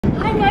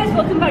Hi guys,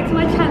 welcome back to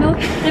my channel.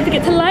 Don't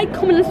forget to like,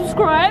 comment and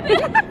subscribe.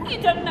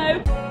 You don't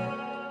know.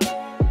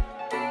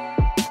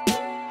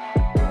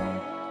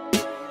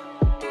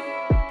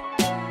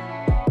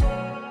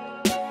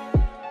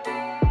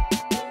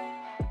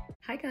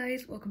 Hi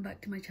guys, welcome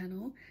back to my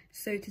channel.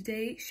 So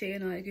today Shay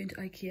and I are going to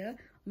IKEA.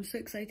 I'm so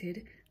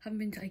excited. Haven't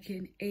been to IKEA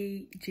in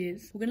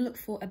ages. We're gonna look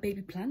for a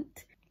baby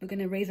plant. We're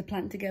gonna raise a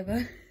plant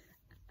together.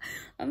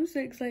 I'm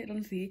so excited,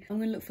 honestly. I'm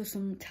gonna look for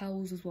some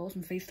towels as well,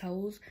 some face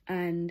towels,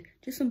 and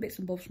just some bits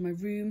and bobs for my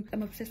room.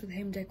 I'm obsessed with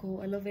home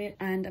decor, I love it,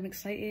 and I'm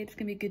excited. It's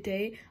gonna be a good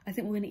day. I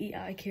think we're gonna eat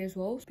at IKEA as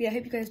well. But yeah, I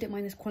hope you guys don't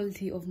mind this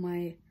quality of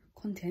my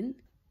content.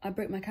 I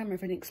broke my camera,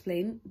 if I didn't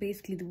explain.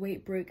 Basically, the way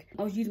it broke,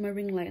 I was using my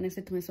ring light and I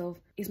said to myself,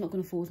 it's not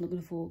gonna fall, it's not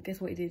gonna fall. Guess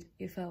what it did?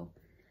 It fell.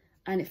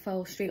 And it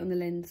fell straight on the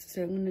lens.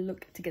 So I'm gonna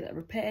look to get that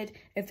repaired.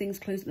 Everything's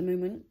closed at the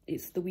moment.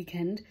 It's the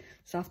weekend,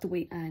 so I have to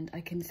wait and I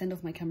can send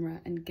off my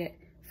camera and get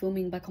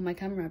filming back on my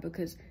camera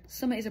because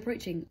summer is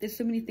approaching. There's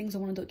so many things I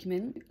want to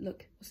document.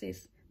 Look, what's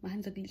this? My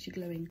hands are literally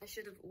glowing. I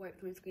should have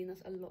wiped my screen,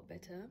 that's a lot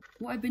better.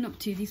 What I've been up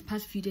to these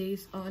past few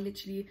days are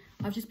literally,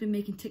 I've just been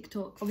making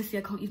TikTok. Obviously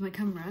I can't use my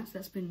camera, so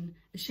that's been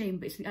a shame,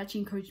 but it's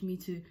actually encouraged me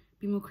to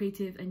be more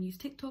creative and use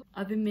TikTok.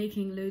 I've been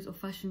making loads of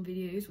fashion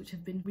videos, which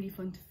have been really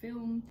fun to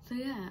film. So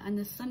yeah, and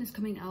the sun is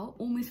coming out.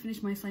 Almost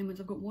finished my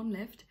assignments. I've got one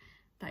left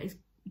that is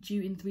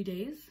due in 3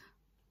 days.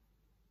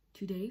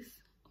 2 days.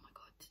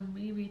 I'm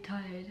really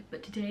tired,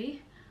 but today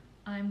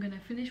I'm gonna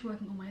finish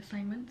working on my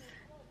assignments.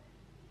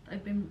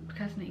 I've been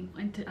procrastinating.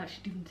 I need to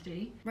actually do them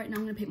today. Right now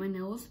I'm gonna paint my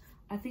nails.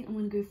 I think I'm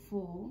gonna go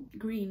for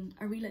green.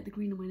 I really like the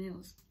green on my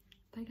nails.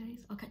 Bye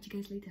guys, I'll catch you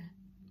guys later.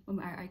 I'm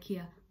at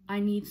IKEA. I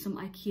need some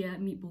IKEA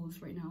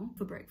meatballs right now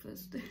for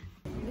breakfast. This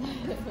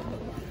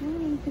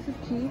is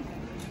cute.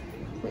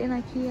 We're in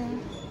IKEA.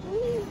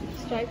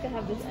 Strive to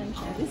have this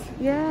entrance.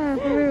 Yeah,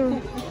 for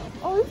real.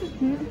 Oh, this is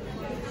cute.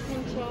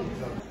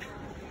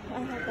 I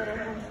have that at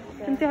home.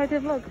 Can say hi to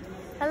the vlog.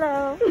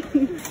 Hello.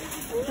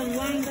 Some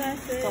wine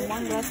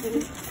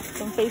glasses,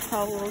 some face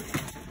towels.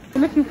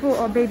 We're looking for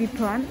our baby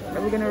plant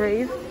that we're gonna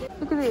raise.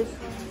 Look at this.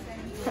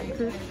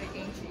 Cactus.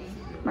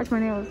 Match my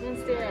nails.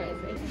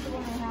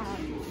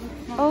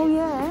 Oh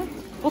yeah.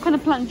 What kind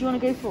of plant do you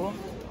want to go for?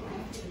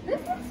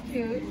 This looks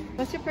cute.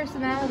 What's your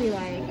personality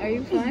like? Are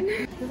you fun?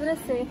 Doesn't it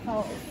say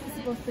how it's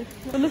supposed to?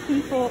 We're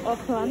looking for a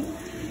plant.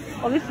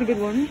 Oh, this is a good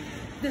one.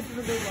 This is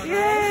a good one. Yay!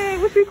 Right?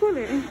 What should we call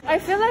it? I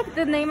feel like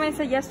the name I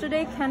said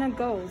yesterday kind of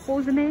goes. What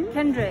was the name?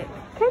 Kendrick.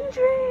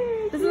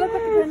 Kendrick! Does it look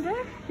like a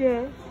Kendrick?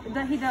 Yeah.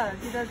 He does.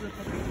 He does look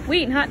like a We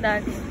eating hot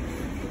dogs.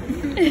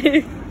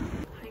 Hi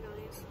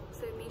guys.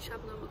 So me and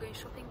Shabnam are going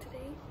shopping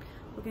today.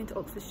 We're going to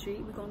Oxford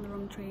Street. We got on the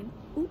wrong train.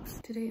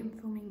 Oops. Today I'm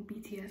filming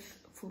BTS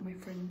for my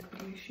friend's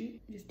video shoot.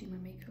 Just do my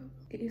makeup.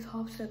 It is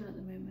 7:30 at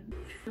the moment.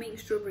 I'm eating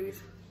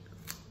strawberries.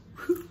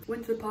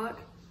 Went to the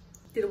park.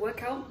 Did a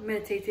workout.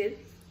 Meditated.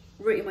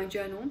 Wrote in my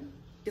journal,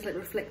 just like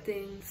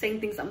reflecting, saying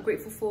things that I'm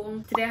grateful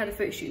for. Today I had a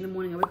photo shoot in the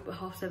morning. I woke up at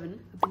 7:30.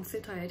 I've been so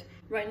tired.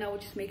 Right now we're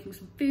just making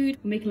some food.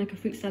 We're making like a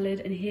fruit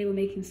salad, and here we're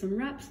making some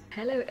wraps.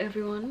 Hello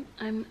everyone,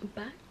 I'm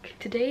back.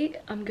 Today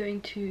I'm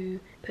going to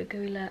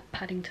Pergola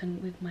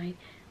Paddington with my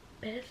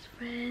best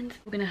friend.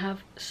 We're gonna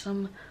have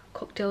some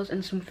cocktails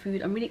and some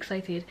food. I'm really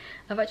excited.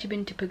 I've actually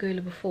been to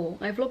Pergola before.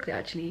 I vlogged it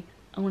actually.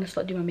 I want to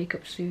start doing my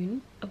makeup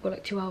soon. I've got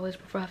like 2 hours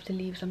before I have to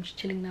leave, so I'm just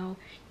chilling now,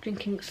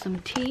 drinking some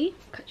tea.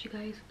 Catch you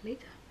guys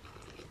later.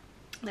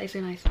 That is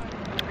so nice.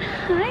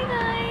 Hi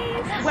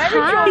guys. Where is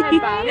your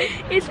bag?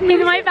 It's me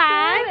with my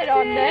bag.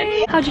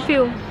 How do you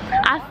feel?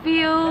 I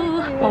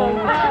feel old.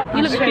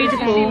 You look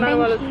beautiful.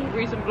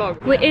 Recent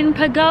vlog. We're in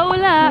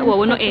Pergola. Well,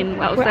 we're not in.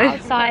 We're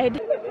outside.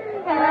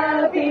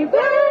 Happy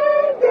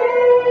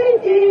birthday,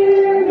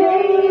 dear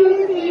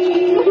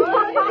Macy.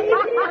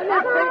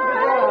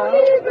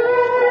 Happy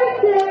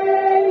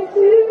birthday to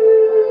you.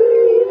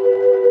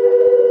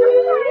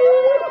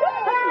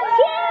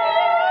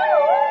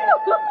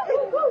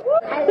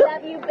 I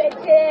love you,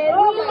 bitches.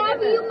 We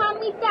love you,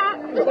 mamita.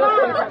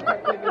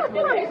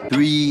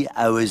 3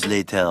 hours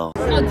later.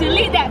 I'll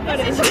delete that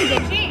footage.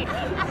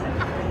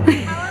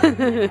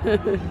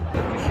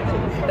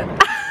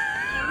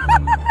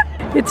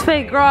 It's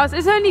fake grass.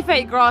 It's only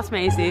fake grass,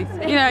 Maisie.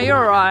 You know, you're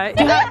alright.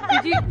 Did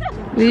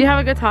you have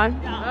a good time?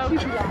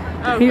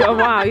 Oh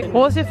wow.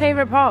 What's your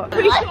favourite part?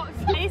 Free shots.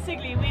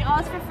 Basically, we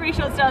asked for free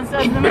shots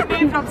downstairs and then we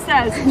moved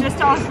upstairs just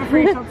to ask for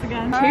free shots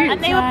again.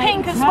 And they were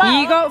pink as well.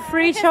 You got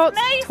free shots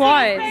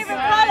twice.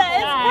 Favourite colour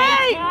is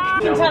pink!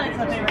 You can tell it's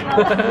my favourite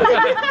colour.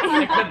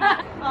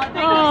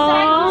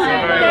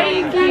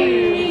 Thank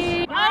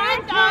you.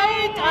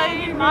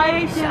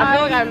 I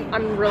feel like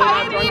I'm really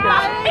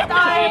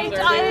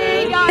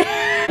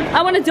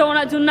I want a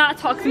donut. Do not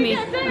talk to me.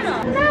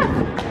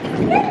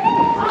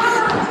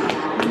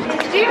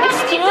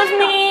 Excuse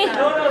me.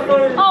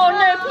 Oh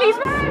no, please.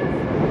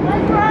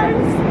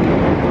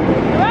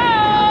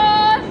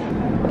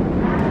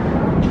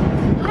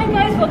 Hi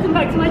guys, welcome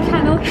back to my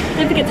channel.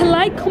 Don't forget to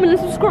like, comment and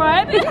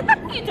subscribe.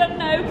 You don't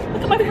know.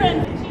 Look at my friend.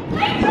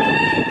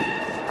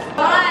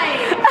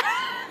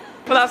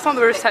 Well, That's not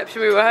the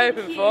reception we were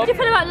hoping for. How do you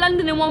feel about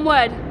London in one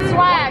word?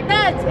 Swag.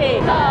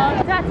 Dirty.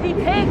 Dirty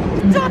pig.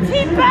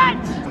 Dirty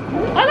bitch.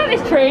 I like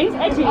this train. It's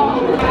edgy. I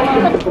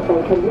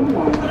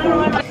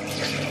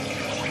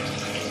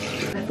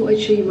thought I'd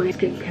show you my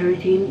skincare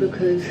routine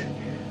because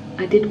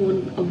I did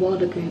one a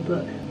while ago,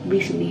 but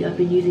recently I've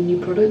been using new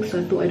products, so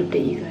I thought I'd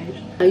update you guys.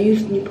 I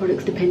use new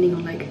products depending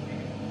on like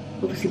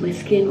obviously my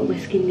skin, what my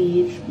skin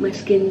needs. My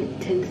skin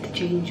tends to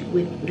change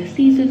with the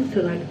seasons, so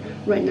like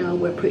right now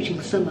we're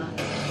approaching summer.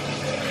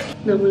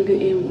 Now I'm going to go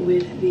in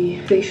with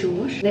the facial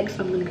wash. Next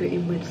I'm going to go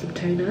in with some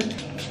toner.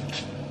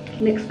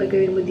 Next I go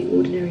in with the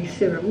Ordinary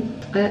serum.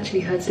 I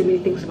actually heard so many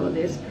things about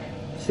this,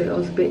 so I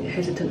was a bit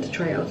hesitant to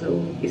try it out. I was like,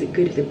 oh, is it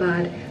good, is it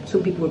bad?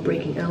 Some people were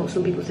breaking out,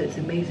 some people said it's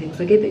amazing,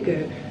 so I gave it a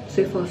go.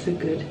 So far so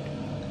good.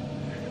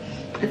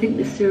 I think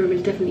this serum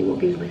is definitely what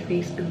gives my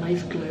face a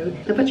nice glow.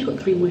 I've actually got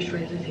 3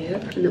 moisturizers here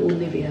and they're all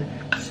Nivea.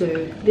 So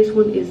this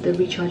one is the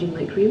recharging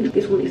night cream,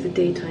 this one is the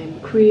daytime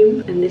cream,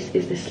 and this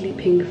is the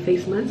sleeping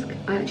face mask.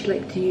 I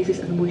actually like to use this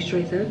as a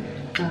moisturizer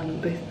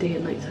both day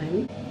and night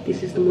time.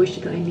 This is the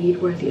moisture that I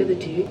need, whereas the other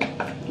two,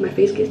 my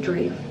face gets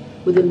dry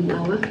within an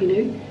hour, you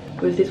know,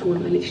 whereas this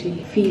one I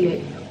literally feel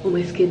it on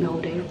my skin all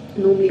day.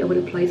 Normally I would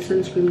apply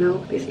sunscreen now,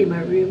 but it's in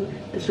my room.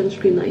 The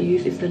sunscreen that I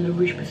use is the La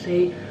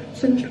Roche-Posay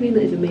sunscreen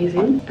that is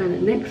amazing.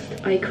 And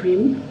next, eye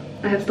cream.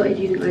 I have started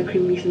using eye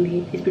cream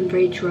recently. It's been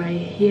very dry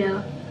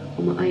here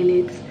on my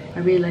eyelids. I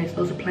realised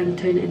I was applying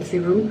toner and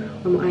serum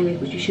on my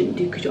eyelids, which you shouldn't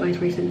do because your eyes are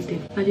very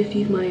sensitive. I just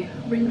use my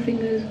ring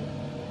fingers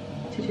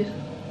to just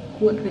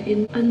work that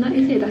in, and that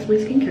is it. That's my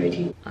skincare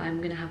routine.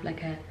 I'm gonna have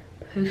like a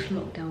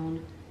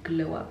post-lockdown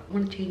glow up. I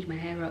want to change my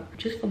hair up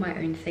just for my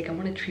own sake. I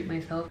want to treat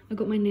myself. I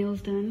got my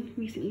nails done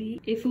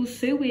recently. It feels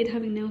so weird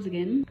having nails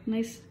again.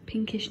 Nice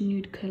pinkish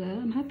nude colour.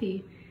 I'm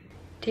happy.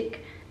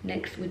 Tick.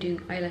 Next we're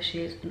doing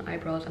eyelashes and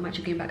eyebrows. I'm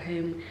actually going back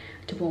home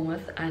to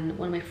Bournemouth, and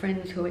one of my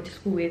friends who I went to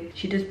school with,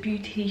 she does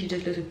beauty, she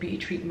does loads of beauty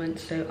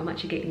treatments, so I'm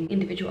actually getting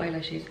individual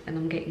eyelashes and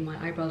I'm getting my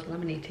eyebrows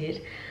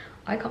laminated.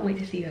 I can't wait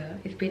to see her.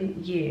 It's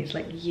been years,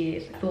 like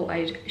years. I thought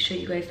I'd show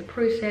you guys the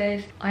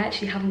process. I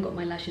actually haven't got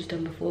my lashes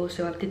done before,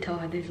 so I did tell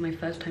her this is my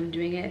first time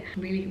doing it.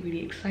 I'm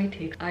really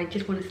excited. I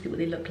just want to see what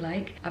they look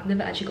like. I've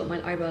never actually got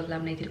my eyebrows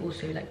laminated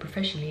also, like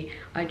professionally.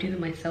 I do them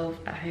myself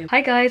at home.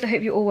 Hi guys, I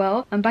hope you're all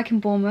well. I'm back in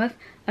Bournemouth.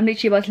 I'm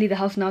literally about to leave the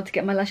house now to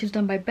get my lashes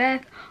done by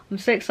Beth. I'm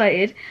so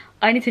excited.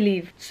 I need to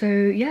leave. So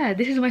yeah,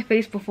 this is my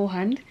face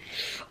beforehand.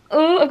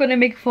 Oh, I've got no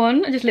makeup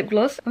on, I just lip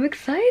gloss. I'm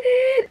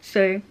excited.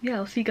 So yeah,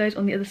 I'll see you guys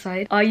on the other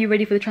side. Are you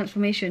ready for the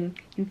transformation?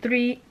 In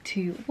 3,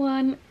 2,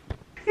 1.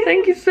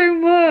 Thank you so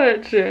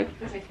much.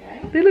 That's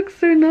okay. They look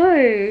so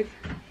nice.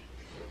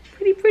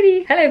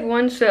 Pretty. Hello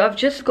everyone, so I've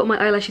just got my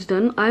eyelashes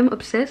done. I'm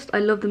obsessed, I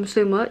love them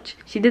so much.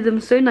 She did them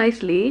so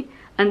nicely.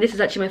 And this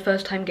is actually my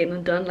first time getting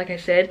them done. Like I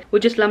said, we're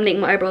just laminating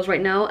my eyebrows right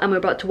now and we're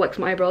about to wax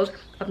my eyebrows.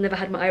 I've never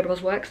had my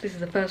eyebrows waxed. This is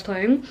the first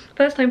time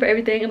for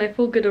everything, and I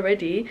feel good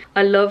already.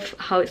 I love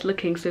how it's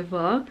looking so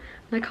far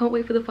and I can't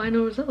wait for the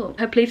final result.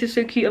 Her place is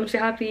so cute. I'm so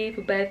happy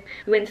for Beth.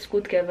 We went to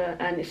school together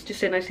and it's just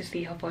so nice to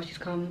see how far she's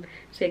come.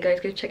 So yeah,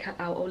 guys, go check her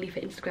out. I'll leave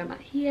her Instagram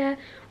out here.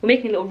 We're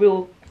making a little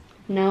reel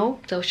now,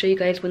 so I'll show you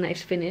guys when that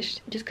is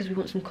finished, just because we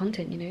want some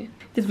content, you know.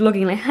 Just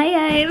vlogging like, hi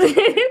guys.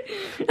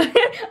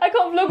 I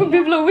can't vlog when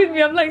people are with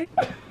me. I'm like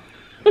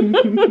what do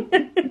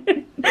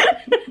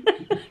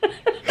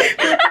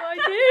I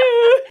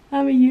do?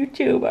 I'm a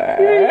YouTuber.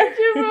 You're a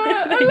YouTuber.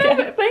 I love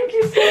it. Thank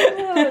you so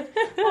much.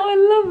 Oh, I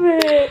love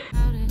it.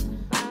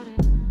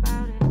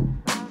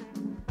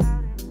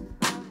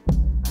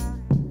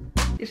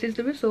 This is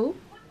the result.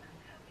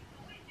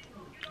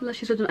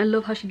 Lashes are done. I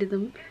love how she did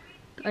them.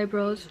 The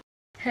eyebrows.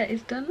 Hair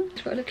is done.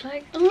 That's what it looks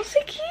like. Oh, so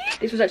cute.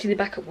 This was actually the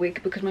backup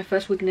wig because my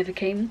first wig never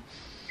came.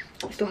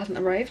 It still hasn't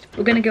arrived.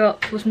 We're gonna go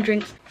out for some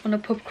drinks on a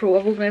pub crawl.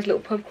 I've organised a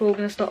little pub crawl. We're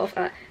gonna start off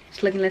at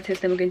Slug and Lettuce,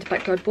 then we're going to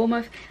Backyard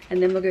Bournemouth,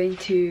 and then we're going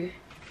to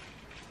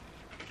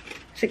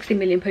 60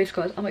 million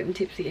postcards. I'm not even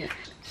tipsy yet.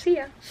 See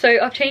ya. So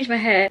I've changed my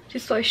hair.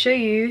 Just thought I'd show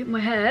you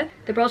my hair.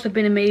 The brows have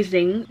been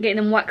amazing. Getting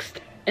them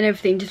waxed and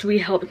everything just really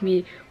helped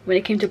me when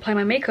it came to apply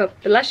my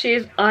makeup. The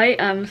lashes, I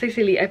am so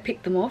silly. I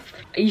picked them off.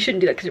 You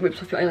shouldn't do that because it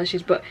rips off your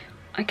eyelashes, but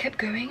I kept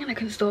going and I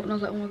couldn't stop and I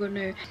was like, oh my god,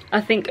 no.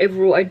 I think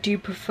overall I do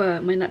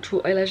prefer my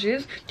natural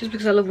eyelashes just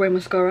because I love wearing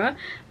mascara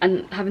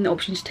and having the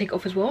option to take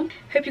off as well.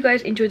 Hope you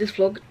guys enjoyed this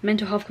vlog.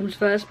 Mental health comes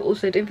first, but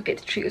also don't forget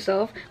to treat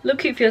yourself. Look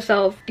cute for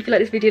yourself. If you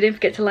like this video, don't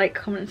forget to like,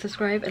 comment and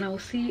subscribe, and I will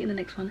see you in the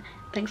next one.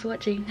 Thanks for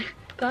watching.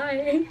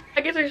 Bye.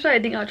 I get so shy I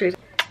think outros.